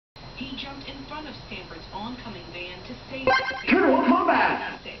He jumped in front of Stafford's oncoming van to save Turtle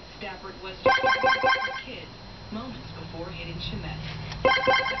combat! Stafford was described as a kid moments before hitting Chimet.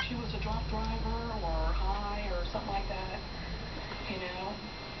 She was a drunk driver or high or something like that. You know,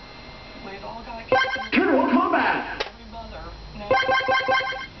 we've all got Turtle combat! Every mother knows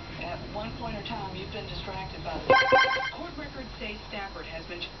at one point or time you've been distracted by this. Court records say Stafford has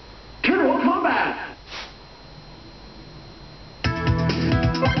been... Turtle combat!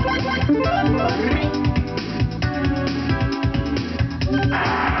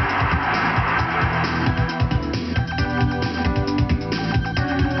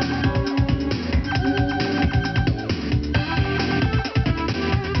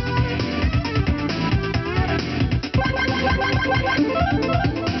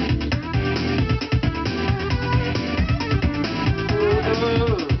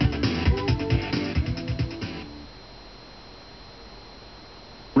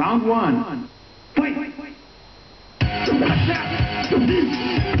 Round one. Fight! Attack!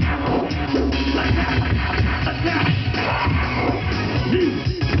 Attack!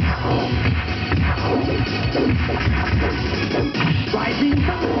 Rising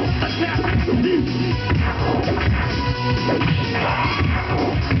attack!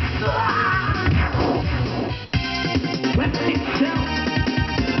 Let's hit down.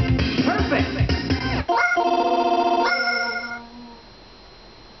 Perfect!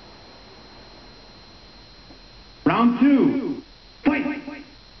 Round two. Fight!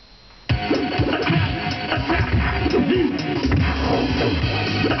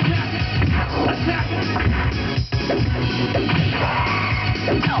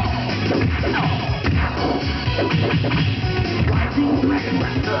 Rising dragon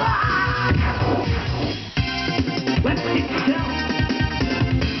breath. Let's take it down.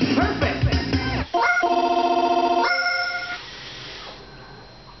 Perfect.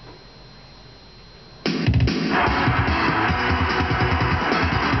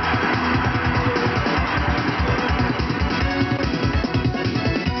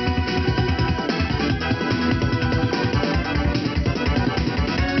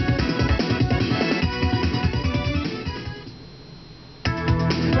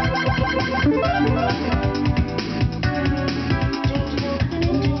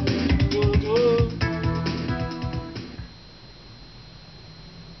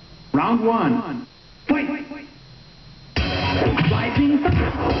 Round one. Fight! Rising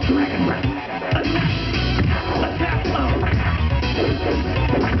dragon breath.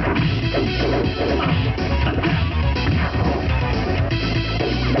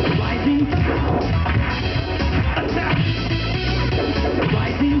 Attack!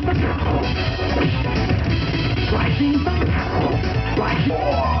 Rising attack! Rising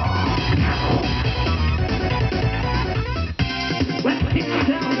Let's hit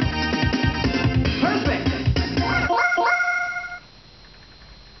down. Perfect.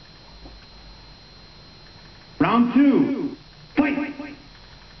 Round two. Fight!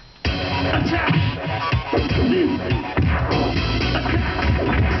 Attack!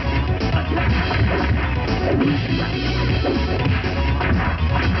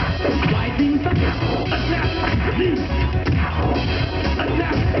 Rising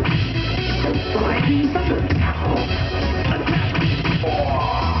attack! Rising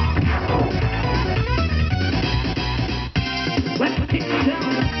Let's hit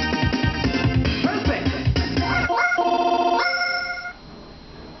down. Perfect.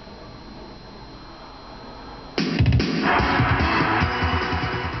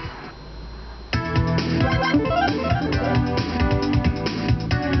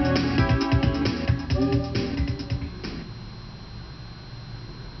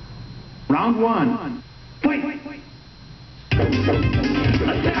 Round one. Fight!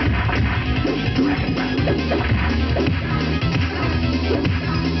 Attack! Dragon breath.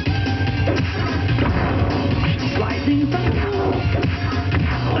 Rising attack!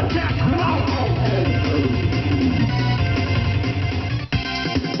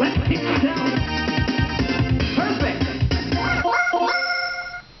 Let's hit down. Perfect.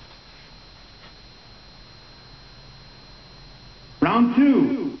 Round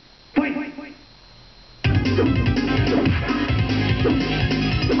two. Fight!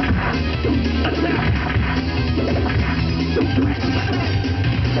 Attack!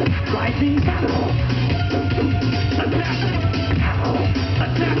 Rising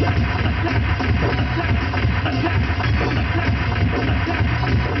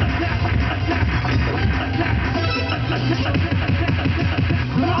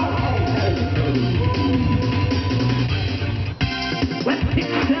Let's hit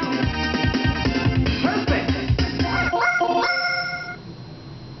down. Perfect.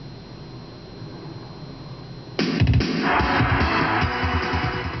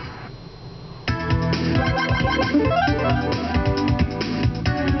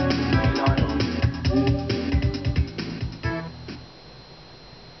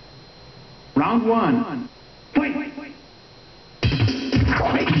 Round one. Fight!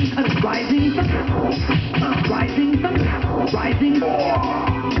 Rising thunder. Rising thunder. Rising.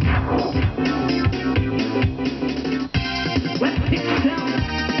 Let's kick down.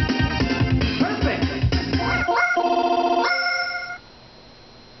 Perfect.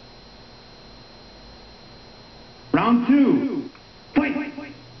 Round two. Fight!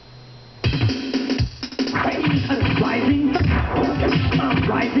 Rising thunder.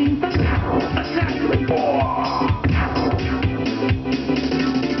 Rising thunder. Attack.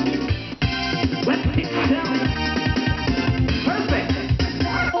 Let's kick down. Perfect.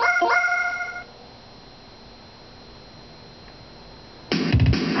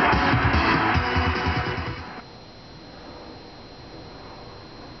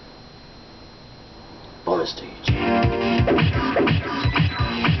 Bonus stage.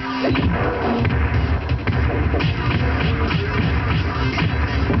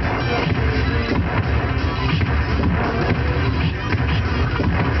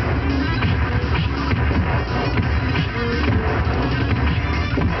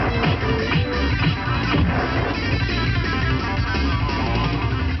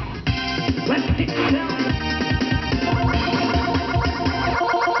 Let's kick down.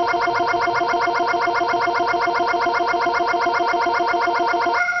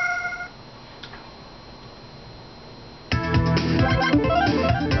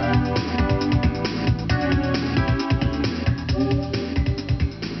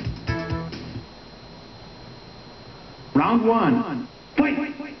 Round one. Fight!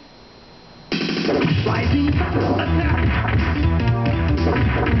 Rising thunder. Attack.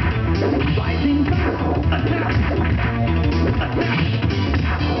 Rising thunder. Attack. Attack.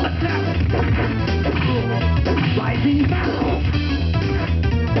 Attack. Rising thunder.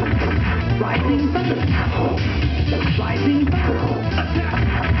 Rising thunder. Rising thunder. Attack.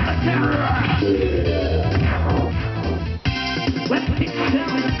 Attack. Let's kick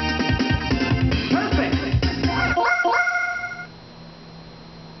down. Perfect.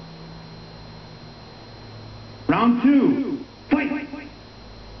 Round two. Fight!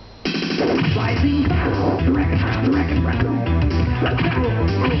 Rising thunder. Dragon breath. Attack.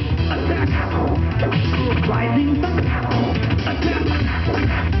 Attack. Rising thunder. Attack.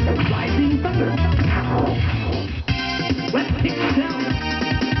 Rising thunder. Let's kick down.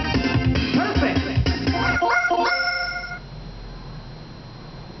 Perfect.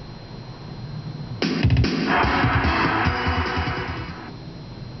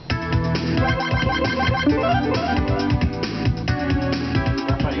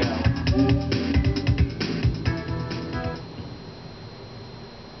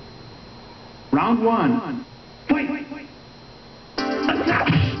 Round one. Fight! Attack!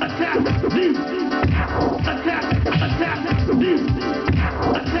 Attack! Attack! Attack! Attack!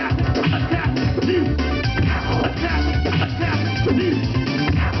 Attack! Attack! Attack!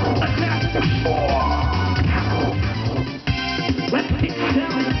 Let's kick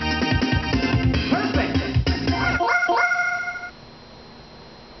down. Perfect.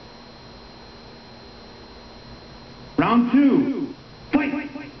 Round two. Fight!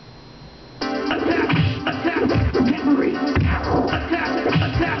 Attack! Attack! Memory! Attack!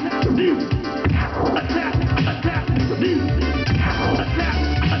 Attack! Attack! Attack! Attack!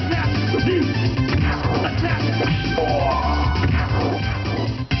 Attack!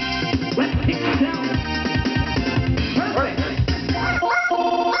 Let's kick down. Perfect.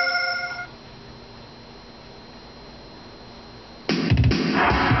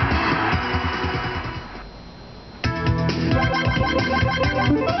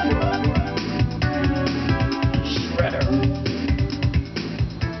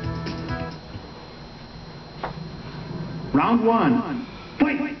 Round one.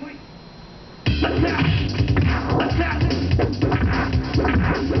 Fight! Attack! Attack!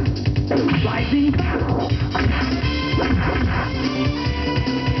 Rising thunder!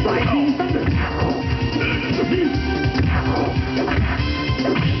 Rising thunder!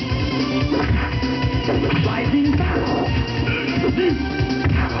 Rising thunder!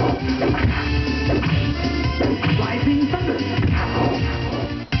 Rising thunder!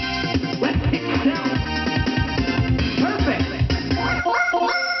 Let's kick down! Perfect!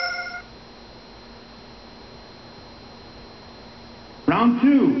 Round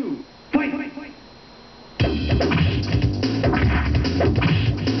two. Fight!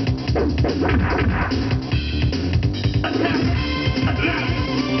 Attack! Attack!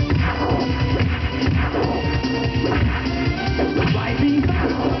 Rising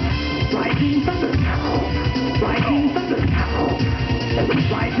thunder! Rising thunder! Rising thunder!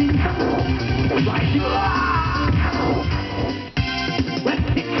 Rising thunder! Rising... Let's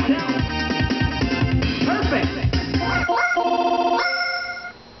kick down!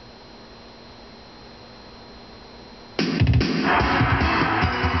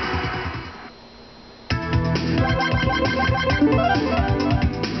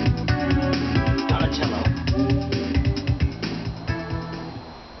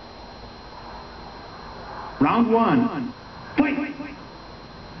 Round one. Fight.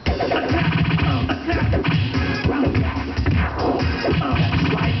 Attack. Round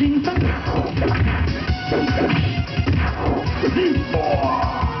rising thunder.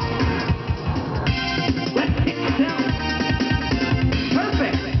 Let's hit down.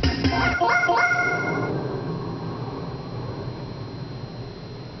 Perfect.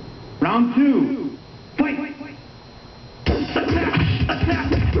 Round two. Fight. Attack. Attack.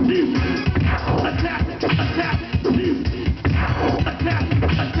 Attack. Attack. Attack. Attack.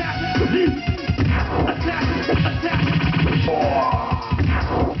 Attack. Attack.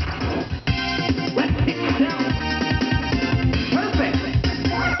 Let's hit down. Perfect.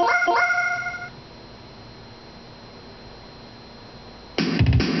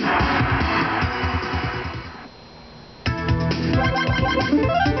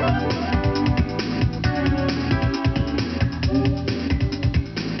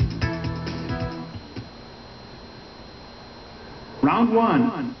 Round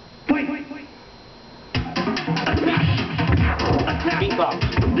one. Fight. Attack. Attack. Peacock.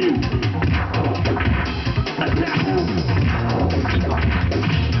 Attack. Peacock.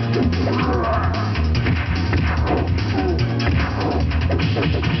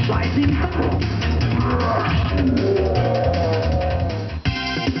 Rising thunder.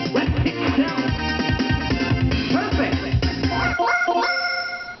 Let's hit down. Perfect.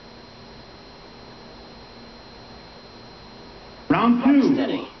 Round two.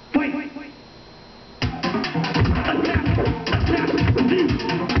 Steady. Fight. Attack. Attack.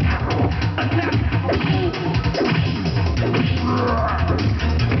 Attack.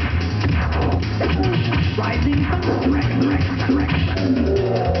 Rising thunder.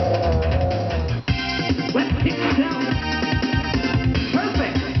 Let's hit down.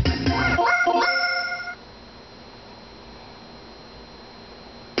 Perfect.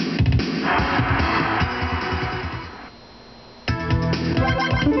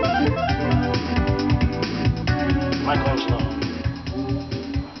 Michaelangelo.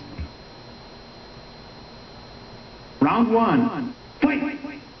 Round one. Fight.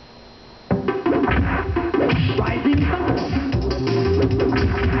 Rising thunder.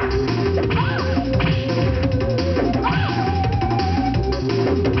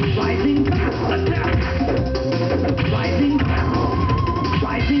 Rising thunder. Attack. Rising.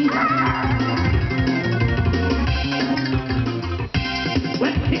 Rising.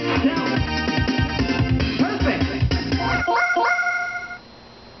 Let's hit down. Perfect.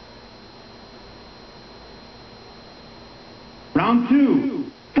 Round two.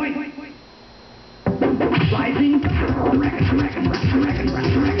 Fight. Rising. Rising. Rising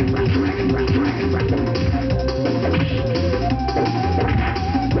thunder.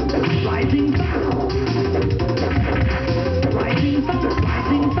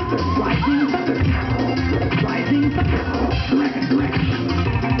 Rising thunder. Rising thunder. Rising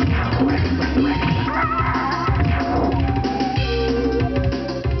thunder.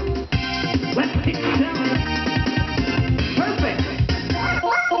 Let's hit down. Perfect.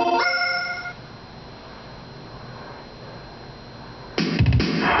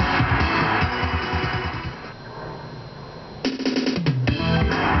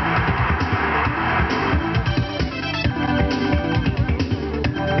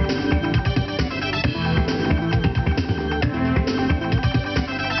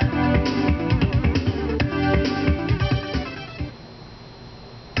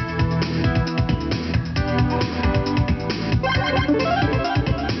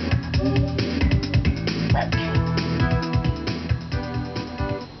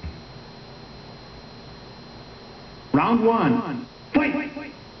 Round one. Fight.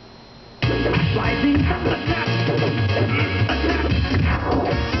 Rising. Attack. Attack.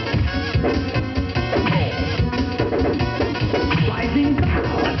 Rising.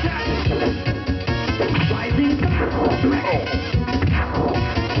 Attack. Rising. Right.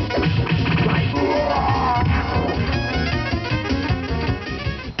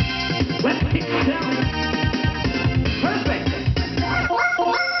 Let's hit down. Perfect.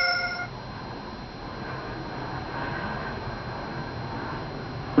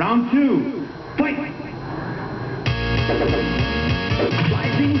 Round two. Fight.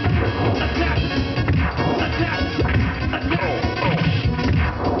 Rising. Attack. Attack. Attack.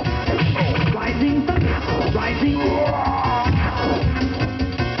 Rising. Rising.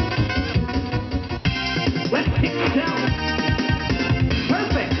 Let's hit down.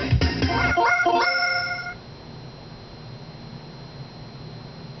 Perfect.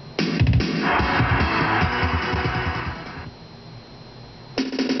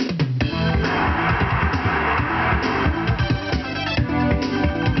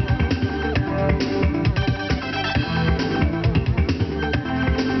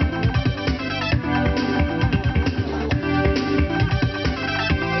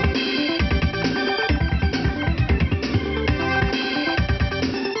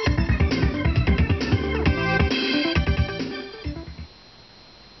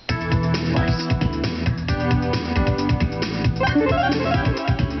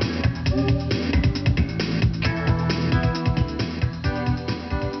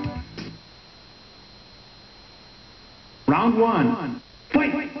 Round one.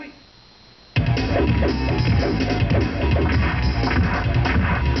 Fight!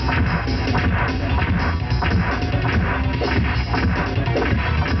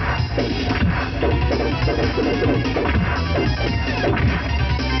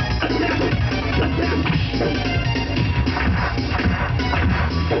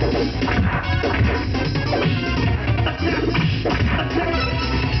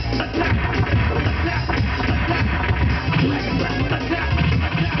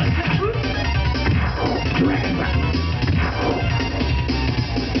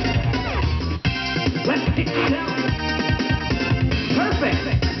 Let's get down. Perfect.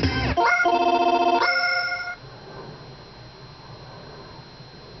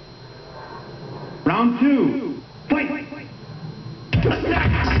 Round two. Fight.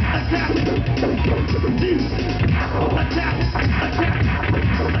 Attack. Attack. Attack.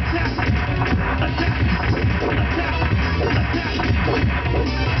 Attack.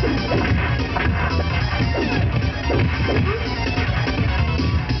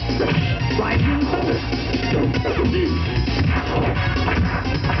 Rising thunder.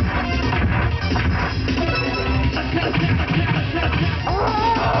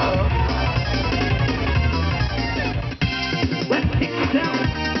 Let's kick it down.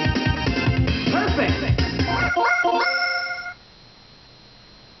 Perfect.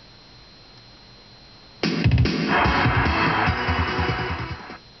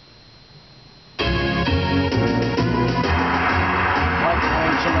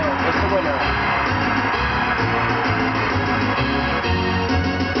 Michaelangelo is the winner.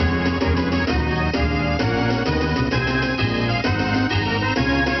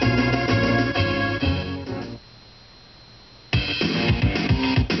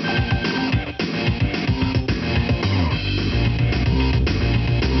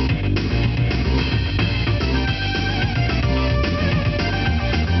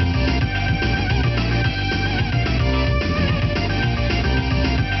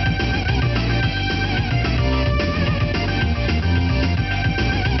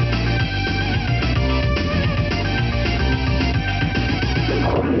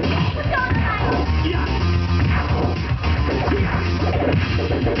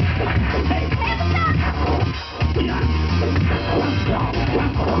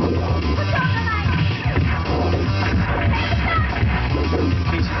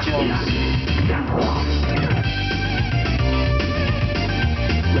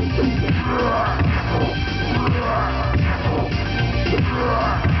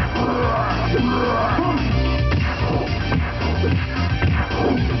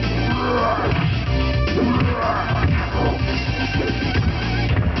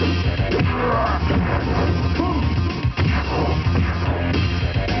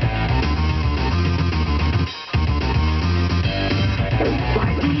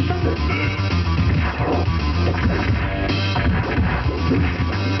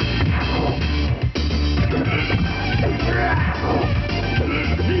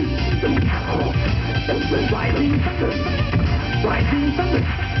 Rising thunder.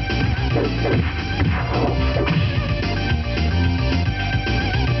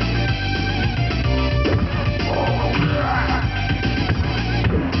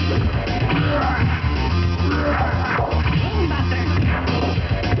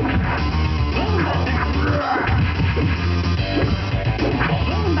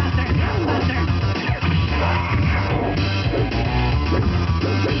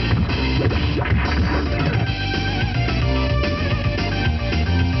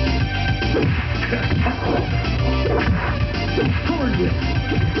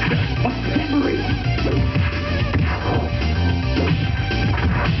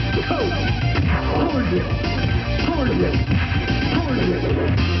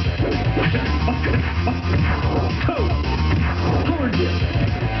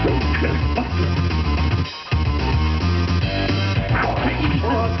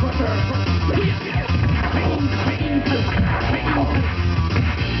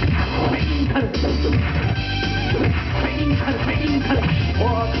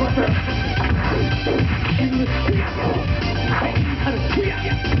 In the